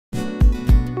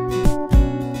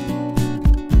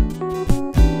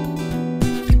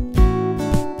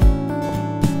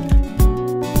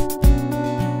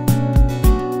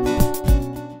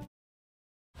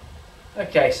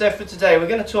Okay, so for today we're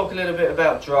going to talk a little bit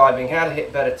about driving, how to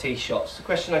hit better tee shots. The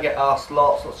question I get asked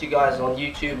lots of you guys on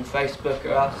YouTube and Facebook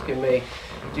are asking me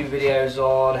to do videos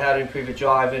on how to improve your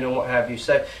driving and what have you.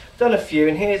 So I've done a few,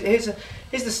 and here's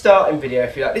the starting video,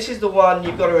 if you like. This is the one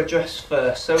you've got to address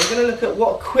first. So we're going to look at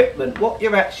what equipment, what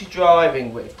you're actually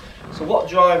driving with. So what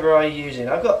driver are you using?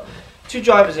 I've got two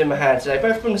drivers in my hand today,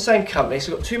 both from the same company.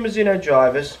 So I've got two Mizuno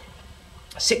drivers,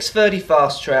 630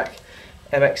 fast track,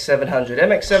 MX700.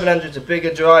 MX700 is a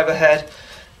bigger driver head.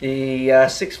 The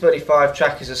 635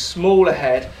 track is a smaller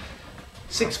head.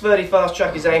 630 fast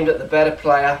track is aimed at the better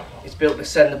player. It's built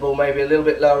descendable, maybe a little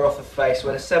bit lower off the face,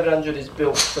 where the 700 is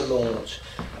built for launch.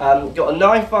 Got a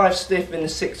 9.5 stiff in the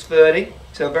 630,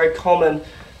 so a very common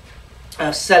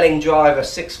selling driver.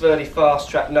 630 fast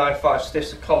track, 9.5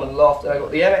 stiff's a common loft, and I've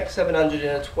got the MX700 in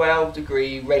a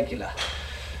 12-degree regular.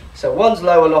 So one's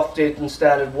lower lofted than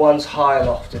standard, one's higher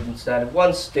lofted than standard,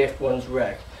 one's stiff, one's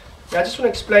reg. Now I just want to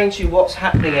explain to you what's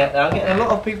happening out there. I'm getting a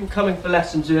lot of people coming for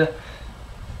lessons who are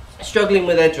struggling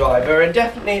with their driver, and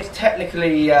definitely it's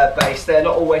technically based. They're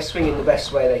not always swinging the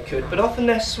best way they could, but often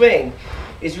their swing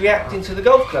is reacting to the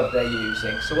golf club they're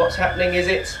using. So what's happening is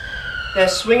they're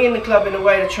swinging the club in a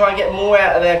way to try and get more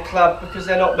out of their club because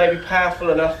they're not maybe powerful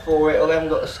enough for it, or they haven't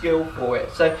got the skill for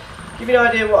it. So give you an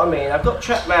idea what I mean. I've got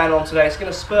TrackMan on today. It's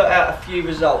going to spurt out a few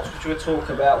results which we'll talk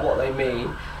about what they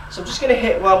mean. So I'm just going to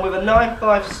hit one with a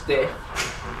 9.5 stiff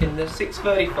in the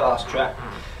 630 fast track,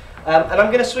 and I'm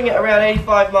going to swing it around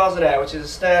 85 miles an hour, which is a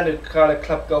standard kind of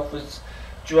club golfer's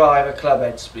driver club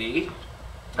head speed.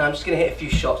 And I'm just going to hit a few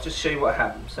shots just to show you what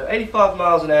happens. So 85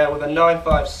 miles an hour with a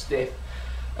 9.5 stiff,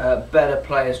 better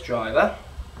player's driver.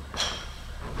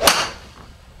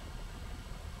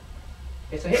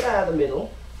 It's a hit out of the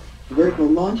middle. Vertical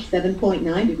launch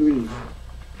 7.9 degrees.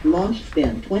 Launch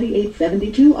spin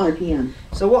 2872 RPM.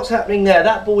 So what's happening there?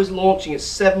 That ball is launching at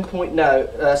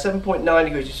 7.9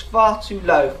 degrees. It's far too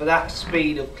low for that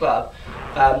speed of club.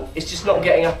 It's just not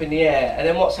getting up in the air. And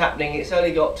then what's happening? It's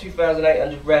only got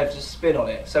 2,800 revs of spin on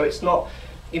it. So it's not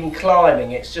even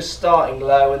climbing. It's just starting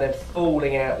low and then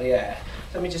falling out the air.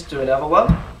 So let me just do another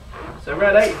one. So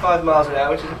around 85 miles an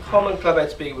hour, which is a common club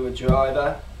head speed with a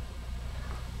driver.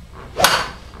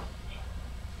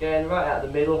 Again, right out the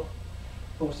middle,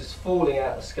 ball's just falling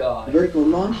out the sky. Vertical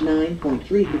launch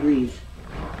 9.3 degrees.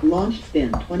 Launch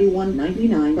spin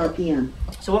 2199 RPM.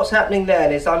 So what's happening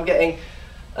then is I'm getting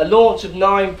a launch of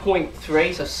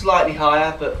 9.3, so slightly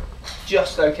higher, but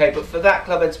just okay. But for that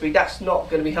club head speed, that's not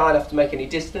going to be high enough to make any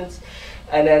distance.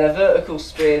 And then a vertical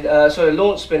spin,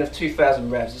 launch spin of 2,000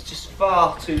 revs. It's just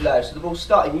far too low. So the ball's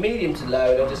starting medium to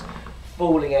low and then just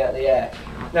falling out the air.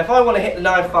 Now if I want to hit the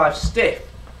 9.5 stiff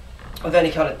with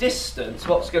any kind of distance,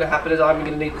 what's going to happen is I'm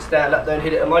going to need to stand up there and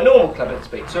hit it at my normal club head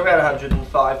speed, so around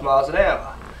 105 miles an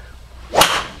hour.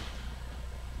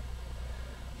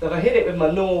 So if I hit it with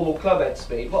my normal club head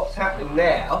speed, what's happening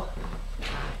now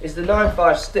is the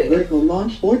 9.5 stiff. Vertical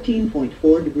launch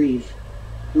 14.4 degrees.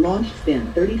 Launch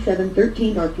spin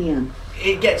 3713 RPM.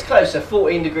 It gets closer,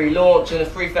 14-degree launch and a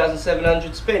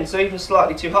 3,700 spin, so even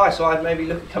slightly too high, so I'd maybe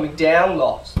look at coming down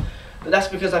lofts. But that's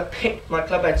because I picked my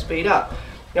club head speed up.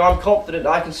 Now I'm confident that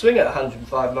I can swing at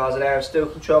 105 miles an hour and still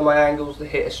control my angles to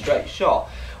hit a straight shot.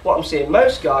 What I'm seeing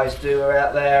most guys do are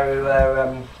out there who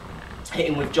are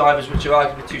hitting with drivers which are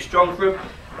arguably too strong for them.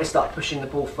 They start pushing the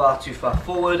ball far too far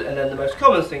forward, and then the most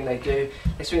common thing they do,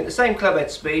 they swing at the same club head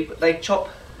speed, but they chop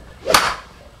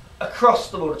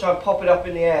across the ball to try and pop it up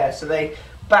in the air. So they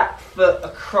back foot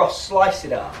across, slice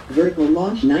it up. Vertical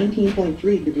launch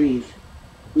 19.3 degrees.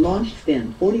 Launch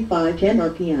spin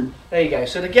 4510 RPM. There you go.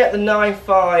 So to get the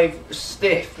 9.5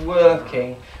 stiff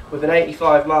working with an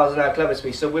 85 miles an hour club head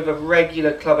speed, so with a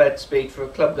regular club head speed for a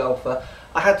club golfer,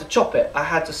 I had to chop it, I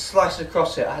had to slice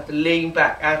across it, I had to lean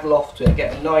back, add loft to it,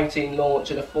 get a 19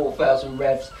 launch and a 4,000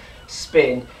 revs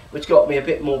spin, which got me a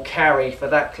bit more carry for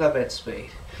that club head speed.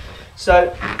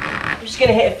 So I'm just going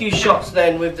to hit a few shots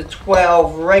then with the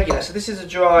 12 regular. So this is a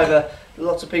driver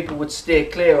lots of people would steer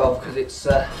clear of because it's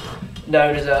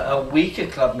known as a weaker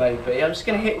club maybe. I'm just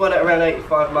going to hit one at around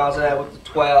 85 miles an hour with the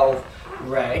 12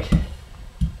 reg.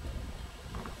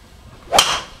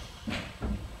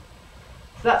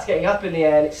 So that's getting up in the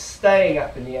air and it's staying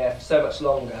up in the air for so much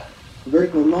longer.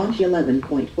 Vertical launch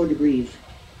 11.4 degrees.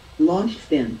 Launch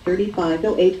spin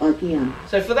 3508 RPM.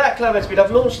 So for that club head speed,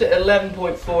 I've launched it at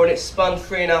 11.4 and it's spun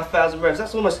 3,500 revs.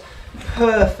 That's almost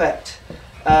perfect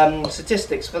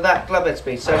statistics for that club head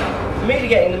speed. So for me to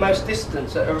getting the most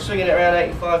distance, swinging it around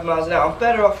 85 miles an hour, I'm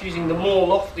better off using the more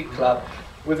lofted club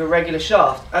with a regular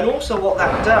shaft. And also what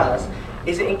that does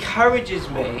is it encourages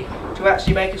me to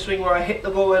actually make a swing where I hit the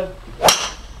ball and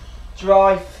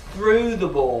drive through the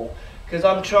ball. because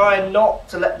I'm trying not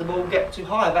to let the ball get too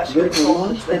high. I've actually got Vertical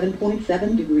launch confidence.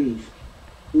 7.7 degrees.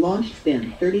 Launch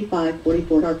spin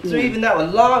 3544 RPM. So even that one,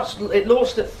 it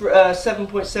launched at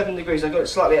 7.7 degrees. I got it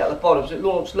slightly out of the bottom, so it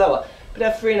launched lower. But it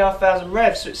had 3,500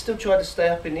 revs, so it still tried to stay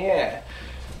up in the air.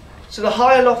 So the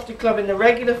higher lofted club in the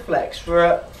regular flex for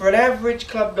an average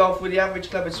club golf with the average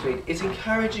clubbing speed is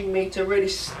encouraging me to really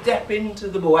step into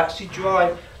the ball, actually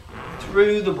drive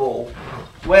through the ball.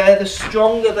 Where the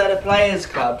stronger, better players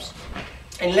clubs,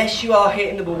 unless you are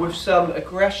hitting the ball with some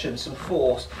aggression, some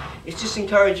force, it's just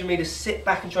encouraging me to sit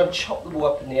back and try and chop the ball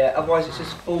up in the air, otherwise it's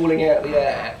just falling out of the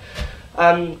air.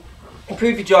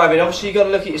 Improve your driving. Obviously you've got to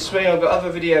look at your swing. I've got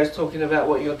other videos talking about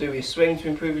what you'll do with your swing to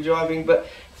improve your driving, but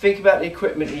think about the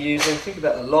equipment you're using, think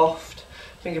about the loft,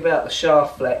 think about the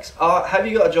shaft flex. Have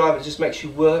you got a driver that just makes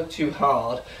you work too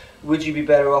hard? Would you be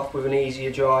better off with an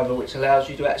easier driver which allows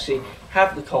you to actually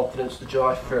have the confidence to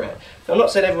drive through it? Now, I'm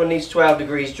not saying everyone needs 12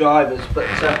 degrees drivers, but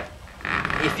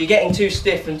if you're getting too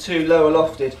stiff and too lower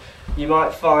lofted, you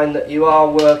might find that you are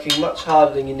working much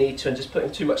harder than you need to and just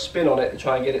putting too much spin on it to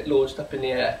try and get it launched up in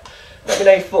the air. Let me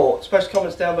know your thoughts. Post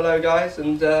comments down below, guys,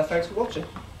 and thanks for watching.